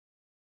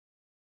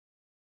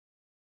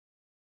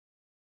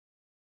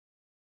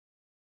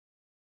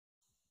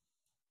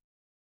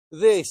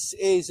This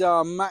is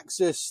our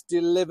Maxus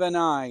Deliver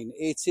 9.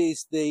 It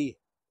is the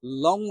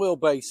long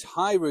wheelbase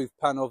high roof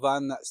panel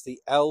van. That's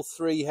the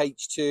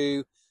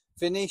L3H2,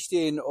 finished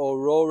in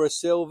Aurora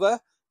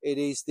Silver. It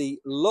is the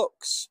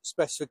Lux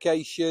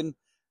specification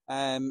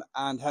and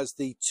has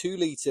the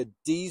 2-litre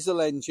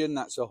diesel engine.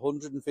 That's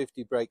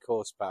 150 brake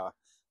horsepower.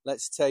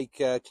 Let's take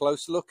a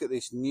closer look at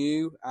this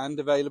new and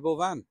available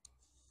van.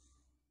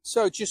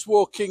 So just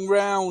walking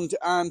round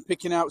and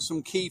picking out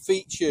some key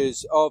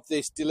features of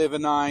this Deliver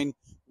 9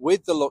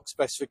 with the Lux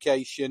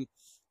specification.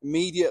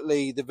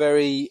 Immediately, the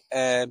very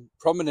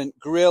prominent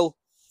grille,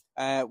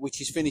 which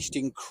is finished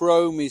in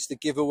chrome, is the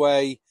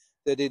giveaway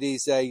that it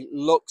is a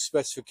Lux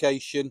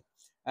specification,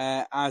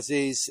 as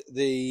is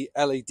the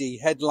LED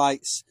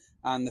headlights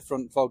and the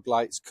front fog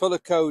lights.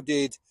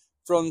 Colour-coded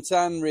front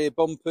and rear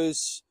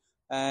bumpers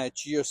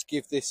just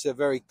give this a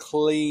very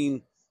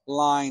clean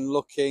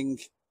line-looking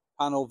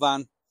panel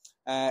van.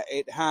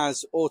 It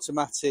has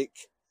automatic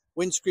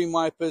windscreen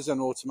wipers and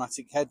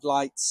automatic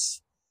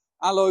headlights.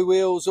 Alloy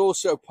wheels,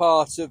 also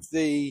part of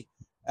the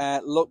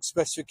Lux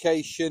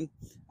specification,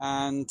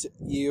 and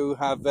you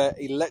have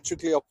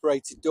electrically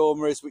operated door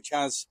mirrors, which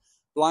has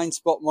blind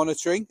spot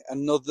monitoring,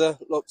 another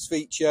Lux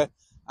feature,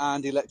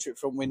 and electric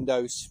front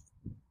windows.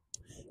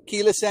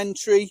 Keyless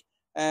entry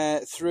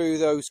through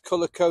those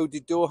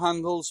colour-coded door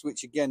handles,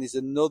 which again is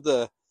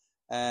another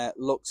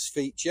Lux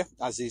feature,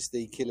 as is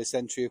the keyless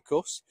entry, of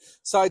course.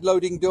 Side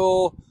loading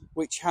door,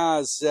 which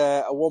has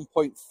a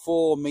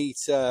 1.4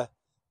 metre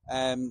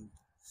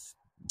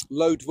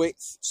load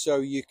width, so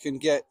you can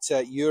get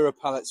Euro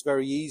pallets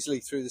very easily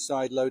through the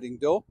side loading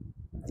door.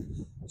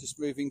 Just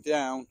moving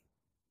down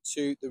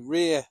to the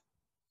rear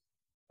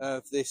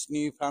of this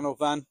new panel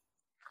van.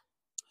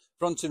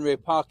 Front and rear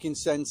parking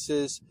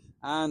sensors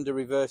and a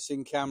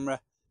reversing camera.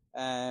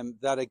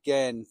 That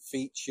again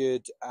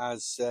featured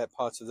as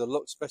part of the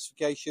Lux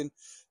specification.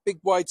 Big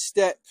wide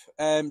step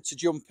to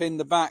jump in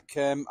the back.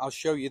 I'll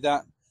show you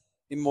that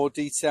in more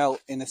detail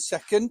in a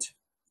second.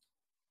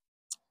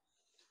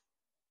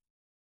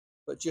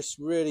 But just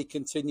really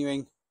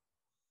continuing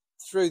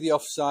through the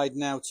offside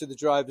now to the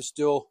driver's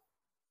door.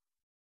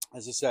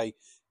 As I say,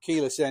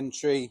 keyless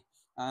entry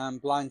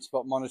and blind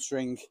spot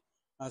monitoring,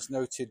 as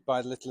noted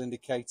by the little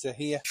indicator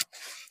here.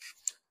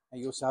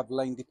 And you also have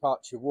lane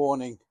departure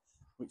warning,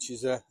 which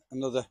is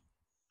another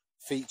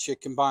feature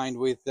combined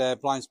with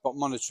blind spot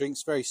monitoring.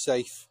 It's very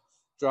safe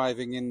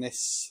driving in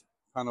this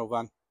panel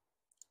van.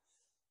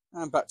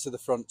 And back to the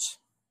front.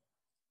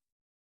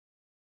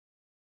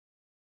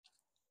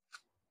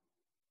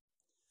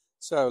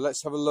 So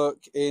let's have a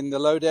look in the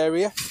load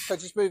area. So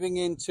just moving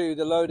into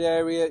the load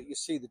area, you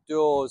see the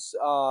doors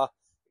are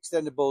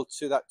extendable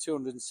to that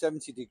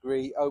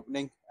 270-degree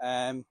opening,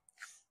 and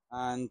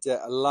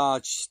a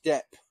large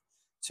step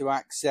to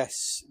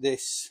access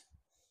this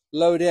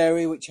load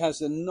area, which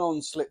has a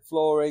non-slip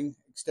flooring,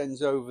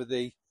 extends over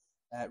the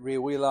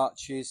rear wheel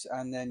arches,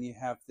 and then you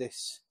have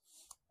this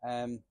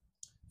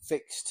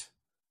fixed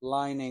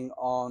lining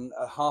on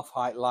a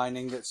half-height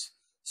lining that's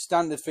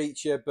standard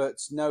feature, but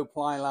no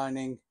ply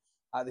lining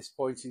at this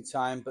point in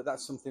time. But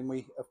that's something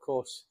we, of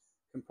course,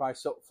 can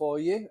price up for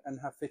you and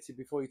have fitted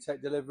before you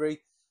take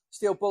delivery.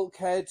 Steel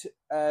bulkhead,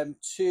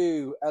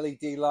 2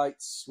 LED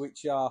lights,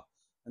 which are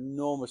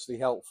enormously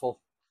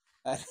helpful.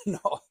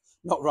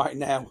 Not right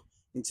now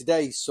in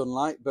today's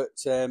sunlight,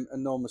 but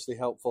enormously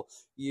helpful.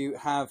 You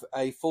have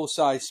a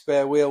full-size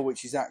spare wheel,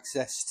 which is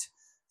accessed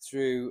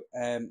through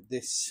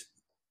this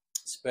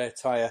spare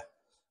tyre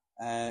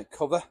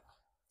cover.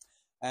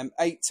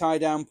 8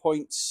 tie-down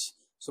points,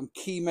 some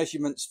key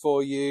measurements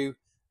for you.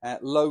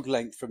 Load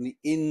length from the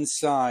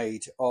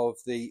inside of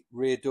the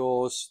rear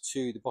doors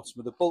to the bottom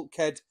of the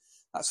bulkhead.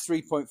 That's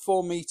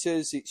 3.4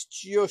 metres. It's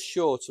just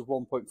short of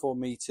 1.4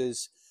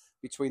 metres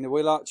between the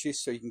wheel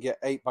arches, so you can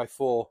get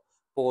 8x4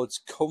 boards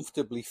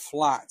comfortably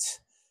flat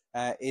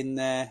in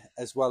there,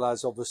 as well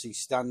as obviously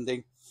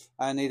standing.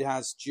 And it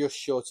has just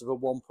short of a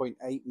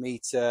 1.8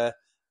 metre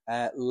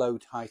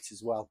load height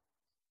as well.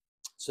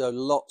 So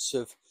lots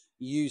of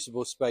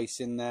usable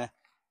space in there.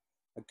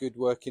 A good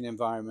working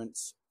environment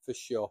for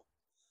sure.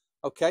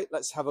 Okay,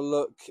 let's have a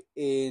look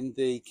in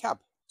the cab.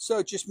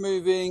 So just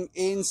moving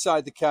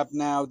inside the cab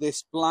now,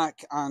 this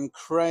black and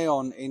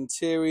crayon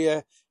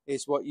interior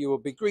is what you will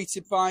be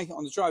greeted by.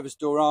 On the driver's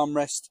door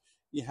armrest,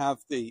 you have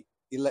the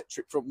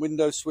electric front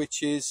window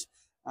switches,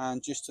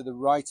 and just to the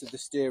right of the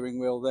steering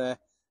wheel there,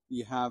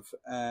 you have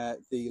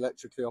the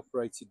electrically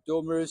operated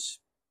door mirrors.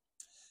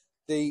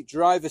 The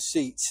driver's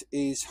seat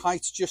is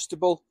height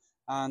adjustable,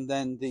 and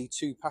then the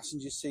 2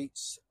 passenger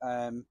seats,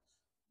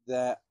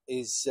 there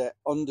is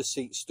under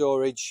seat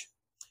storage,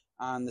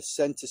 and the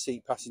centre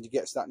seat passenger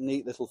gets that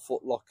neat little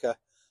foot locker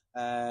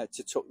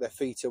to tuck their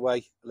feet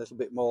away, a little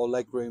bit more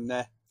leg room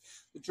there.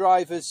 The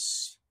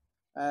driver's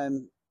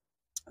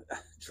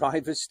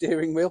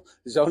steering wheel,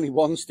 there's only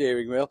one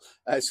steering wheel,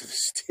 so the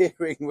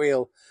steering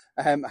wheel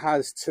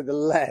has to the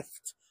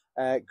left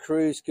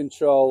cruise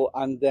control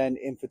and then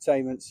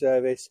infotainment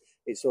service.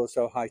 It's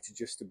also height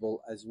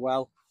adjustable as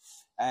well.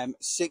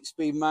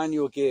 6-speed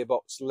manual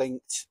gearbox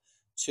linked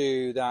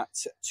to that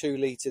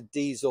 2-litre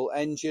diesel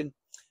engine.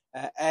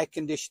 Air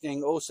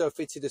conditioning also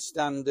fitted as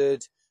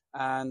standard,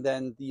 and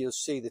then you'll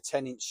see the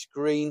 10-inch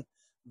screen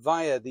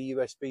via the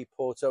USB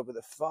port over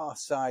the far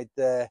side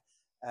there.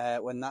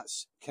 When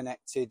that's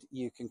connected,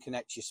 you can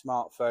connect your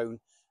smartphone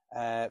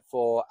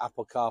for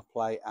Apple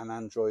CarPlay and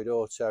Android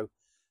Auto.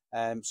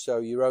 So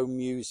your own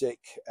music,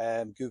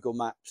 Google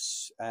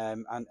Maps,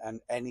 and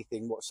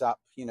anything, WhatsApp,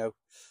 you know,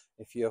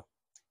 if you're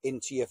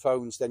into your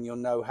phones, then you'll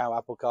know how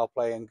Apple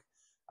CarPlay and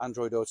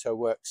Android Auto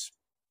works,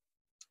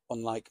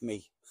 unlike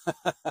me.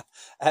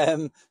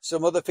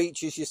 Some other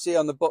features you see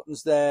on the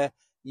buttons there,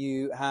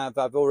 you have,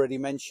 I've already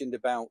mentioned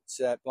about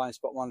blind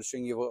spot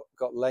monitoring. You've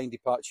got lane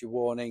departure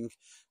warning,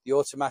 the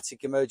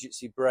automatic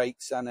emergency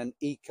brakes, and an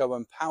eco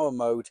and power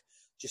mode,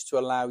 just to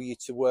allow you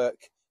to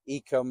work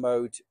eco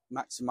mode,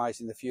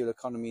 maximizing the fuel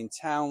economy in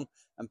town,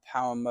 and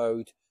power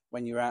mode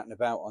when you're out and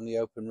about on the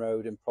open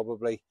road and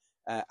probably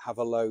have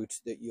a load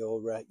that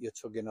you're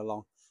tugging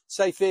along.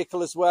 Safe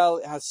vehicle as well.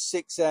 It has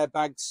 6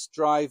 airbags,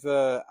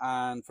 driver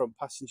and front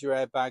passenger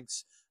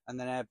airbags, and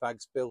then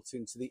airbags built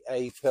into the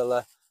A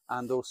pillar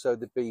and also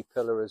the B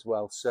pillar as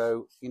well.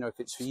 So, you know, if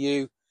it's for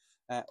you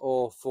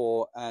or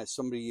for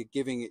somebody you're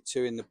giving it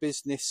to in the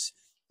business,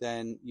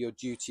 then your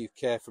duty of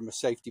care from a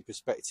safety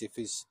perspective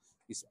is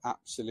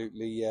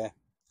absolutely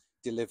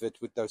delivered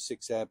with those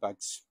 6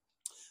 airbags.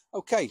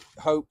 Okay,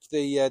 hope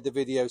the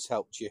video's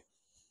helped you.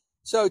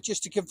 So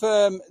just to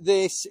confirm,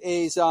 this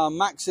is our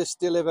Maxus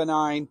Deliver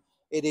 9.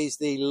 It is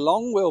the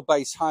long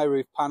wheelbase high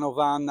roof panel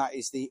van. That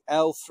is the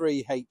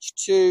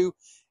L3H2.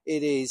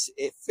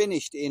 It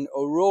finished in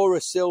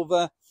Aurora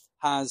Silver,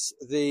 has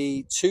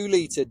the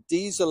 2-litre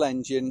diesel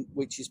engine,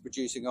 which is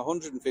producing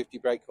 150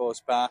 brake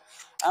horsepower,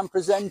 and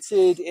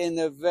presented in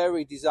a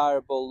very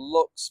desirable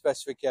look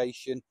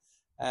specification.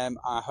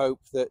 I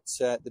hope that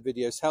the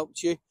video's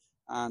helped you,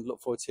 and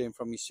look forward to hearing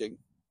from you soon.